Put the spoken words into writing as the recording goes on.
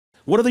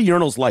What are the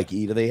urinals like?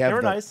 E? Do they have?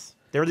 They're nice.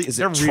 They're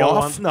real trough?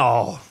 ones.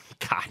 No,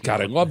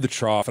 God, I love the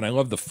trough, and I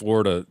love the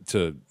floor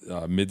to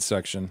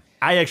midsection.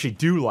 I actually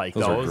do like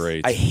those. Those are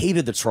great. I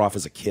hated the trough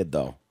as a kid,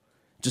 though.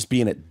 Just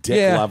being at dick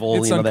Yeah, level,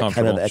 it's you know, that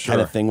kind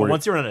uncomfortable, of thing. But Where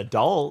once you're an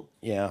adult,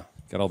 yeah.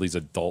 Got all these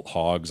adult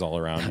hogs all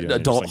around you.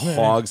 Adult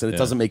hogs, and it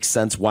doesn't make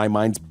sense why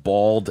mine's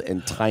bald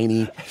and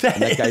tiny,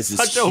 and that guy's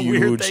such is a huge.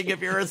 weird thing if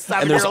you're a And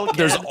 7-year-old kid.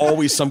 there's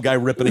always some guy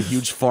ripping a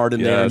huge fart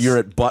in there, and you're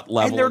at butt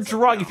level. And they're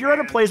drunk. If you're at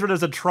a place where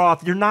there's a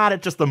trough, you're not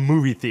at just the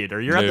movie theater.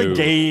 You're at the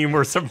game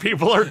where some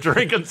people are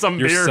drinking some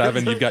You're beer.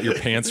 7, you've got your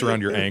pants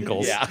around your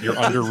ankles, your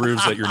underoos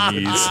at your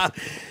knees.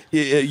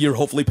 You're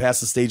hopefully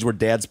past the stage where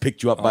Dad's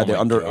picked you up by the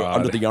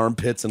under the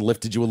armpits and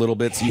lifted you a little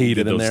bit. So you Hated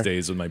get in those there.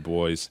 days with my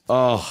boys.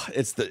 Oh,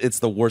 it's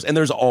the worst. And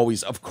there's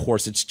always, of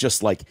course, it's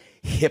just like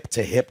hip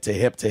to hip to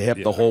hip to hip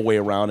the whole way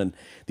around, and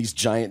these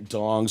giant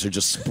dongs are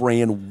just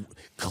spraying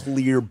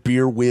clear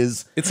beer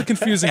whiz. It's a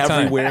confusing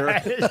everywhere.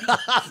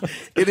 time.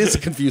 It is a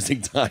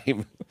confusing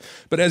time.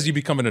 But as you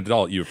become an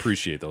adult, you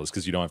appreciate those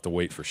because you don't have to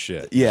wait for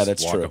shit. Yeah, Just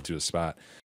that's walk true. up to a spot.